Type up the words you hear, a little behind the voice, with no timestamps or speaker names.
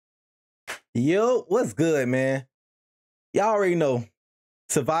Yo, what's good, man? Y'all already know.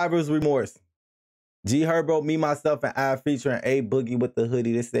 Survivor's Remorse. G Herbo, me, myself, and I featuring A Boogie with the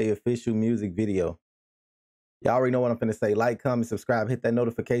Hoodie. This is the official music video. Y'all already know what I'm finna say. Like, comment, subscribe, hit that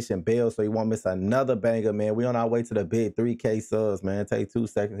notification bell so you won't miss another banger, man. We on our way to the big 3K subs, man. Take 2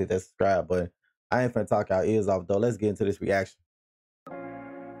 seconds to hit that subscribe button. I ain't finna talk our ears off, though. Let's get into this reaction.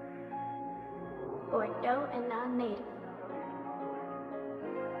 Bordeaux and non-native.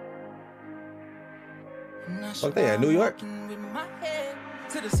 Fuck they at New York? With my head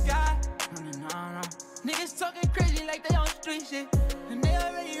to the sky. No. Niggas talking crazy like they on street shit, and they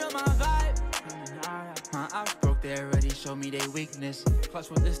already on my vibe. My eyes broke, they already showed me their weakness. Plus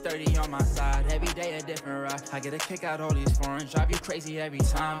with this 30 on my side, every day a different ride. I get a kick out all these foreigns, drive you crazy every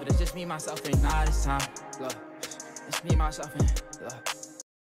time. But it's just me, myself, and not this time. Look, it's me, myself, and look.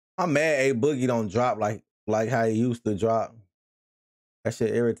 I'm mad A Boogie don't drop like how he used to drop. That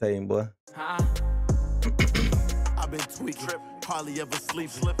shit irritating, boy. I've been tweaking, hardly ever sleep,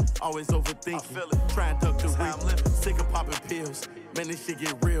 always overthinking, trying to duck the week, sick of popping pills, man this shit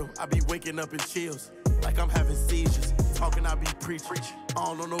get real, I be waking up in chills, like I'm having seizures, talking I be preaching, I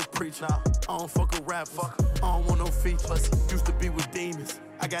don't know no preacher, I don't fuck a rap, I don't want no features, used to be with demons,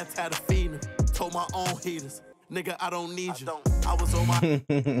 I got tired of feeding them, told my own haters, nigga I don't need you, I was on my...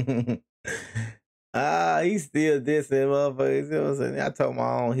 He still dissing motherfuckers, you know what I'm saying? I told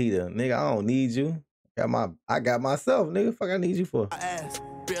my own heater, nigga, I don't need you. I got myself, nigga. Fuck I need you for. I asked,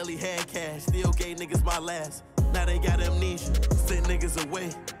 barely had cash, still gave niggas my last. Now they got amnesia, send niggas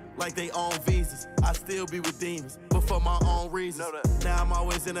away like they own visas. I still be with demons, but for my own reasons. Now I'm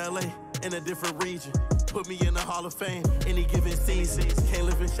always in LA, in a different region. Put me in the Hall of Fame, any given season. Can't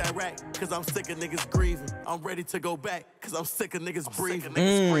live in Chirac, cause I'm sick of niggas grieving. I'm ready to go back, cause I'm sick of niggas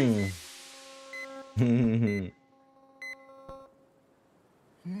breathing.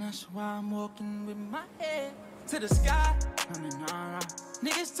 And that's why I'm walking with my head to the sky. No.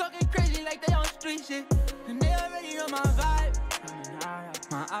 Niggas talking crazy like they on street shit, and they already on my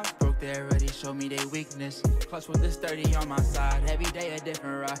vibe. My eyes broke, they already showed me their weakness. Plus with this 30 on my side, every day a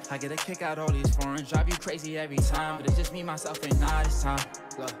different ride. I get a kick out all these foreigns, drive you crazy every time. But it's just me, myself, and not this time.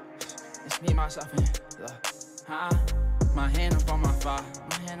 Look, it's me, myself, and look. My hand up on my fire,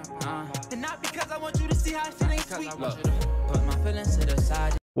 my hand up, and not because I want you to see how shit ain't sweet. Look, put my feelings to the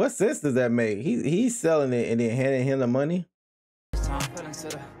side. What sense does that make? He's selling it and then handing him the money. My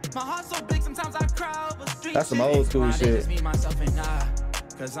heart's so big, sometimes I cry over street. That's some old school shit. Me, myself, and I,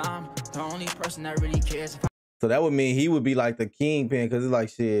 cause I'm the only person that really cares. So that would mean he would be like the kingpin, cause it's like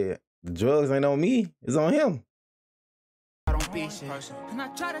shit. The drugs ain't on me, it's on him. I don't be shit. And I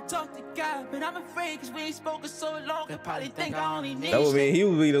try to talk to God, but I'm afraid cause we ain't spoken so long. They probably think I only need. That would mean he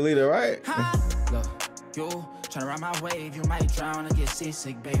would be the leader, right? Look, you trying to ride my wave, you might drown and get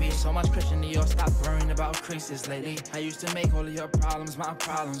seasick, baby. So much Christian Dior, stop worrying about creases lately. I used to make all of your problems my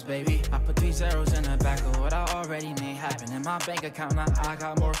problems, baby. I put 3 zeros in the back of what I already made happen. In my bank account, now I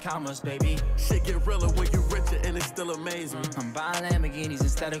got more commas, baby. Shit get realer when you richer and it still amazing. I'm buying Lamborghinis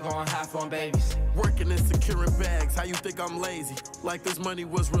instead of going half on babies. Working and securing bags, how you think I'm lazy? Like this money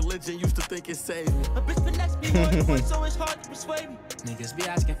was religion, used to think it saved me. A bitch finesse me more than once, so it's hard to persuade me. Niggas be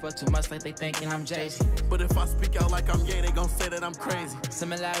asking for too much like they thinking I'm Jay-Z. But if I speak out like I'm gay, they gon' say that I'm crazy.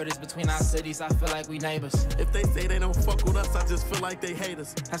 Similarities between our cities, I feel like we neighbors. If they say they don't fuck with us, I just feel like they hate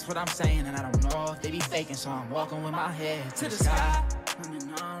us. That's what I'm saying, and I don't know if they be faking, so I'm walking with my head to the sky.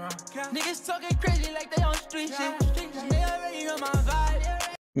 Niggas talking crazy like they on street shit, they already on my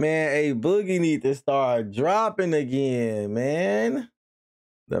vibe. Man, A Boogie need to start dropping again, man.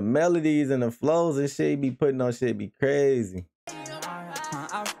 The melodies and the flows and shit he be putting on shit be crazy. My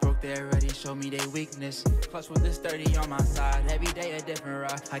eyes broke, they already showed me their weakness. Plus with this 30 on my side, every day a different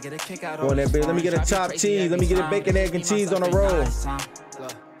ride. I get a kick out on that bitch. Let me get a chopped cheese. Let me get a bacon, egg, and cheese on the roll.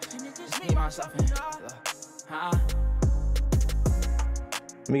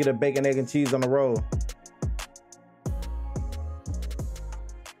 Let me get a bacon, egg, and cheese on the roll.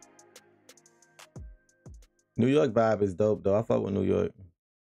 New York vibe is dope, though. I fuck with New York.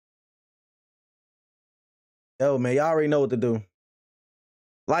 Yo, man, y'all already know what to do.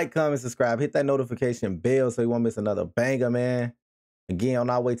 Like, comment, subscribe, hit that notification bell so you won't miss another banger, man. Again, on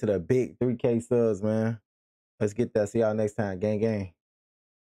our way to the big 3K subs, man. Let's get that. See y'all next time. Gang, gang.